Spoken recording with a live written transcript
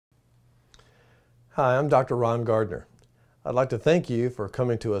Hi, I'm Dr. Ron Gardner. I'd like to thank you for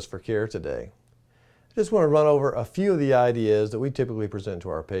coming to us for care today. I just want to run over a few of the ideas that we typically present to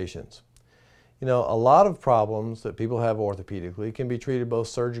our patients. You know, a lot of problems that people have orthopedically can be treated both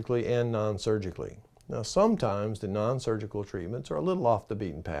surgically and non-surgically. Now, sometimes the non-surgical treatments are a little off the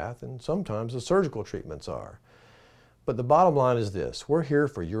beaten path, and sometimes the surgical treatments are. But the bottom line is this: we're here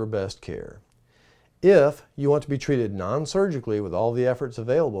for your best care. If you want to be treated non-surgically with all the efforts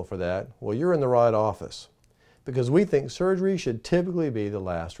available for that, well, you're in the right office, because we think surgery should typically be the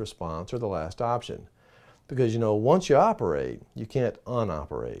last response or the last option. Because, you know, once you operate, you can't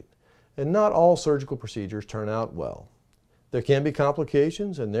unoperate. And not all surgical procedures turn out well. There can be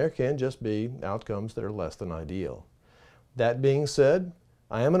complications, and there can just be outcomes that are less than ideal. That being said,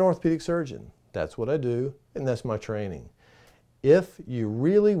 I am an orthopedic surgeon. That's what I do, and that's my training. If you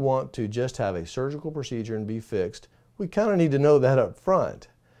really want to just have a surgical procedure and be fixed, we kind of need to know that up front.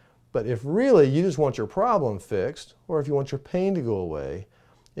 But if really you just want your problem fixed, or if you want your pain to go away,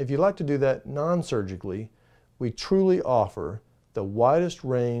 if you'd like to do that non-surgically, we truly offer the widest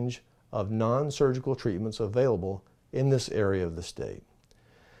range of non-surgical treatments available in this area of the state.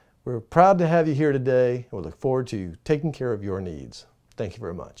 We're proud to have you here today, and we look forward to taking care of your needs. Thank you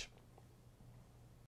very much.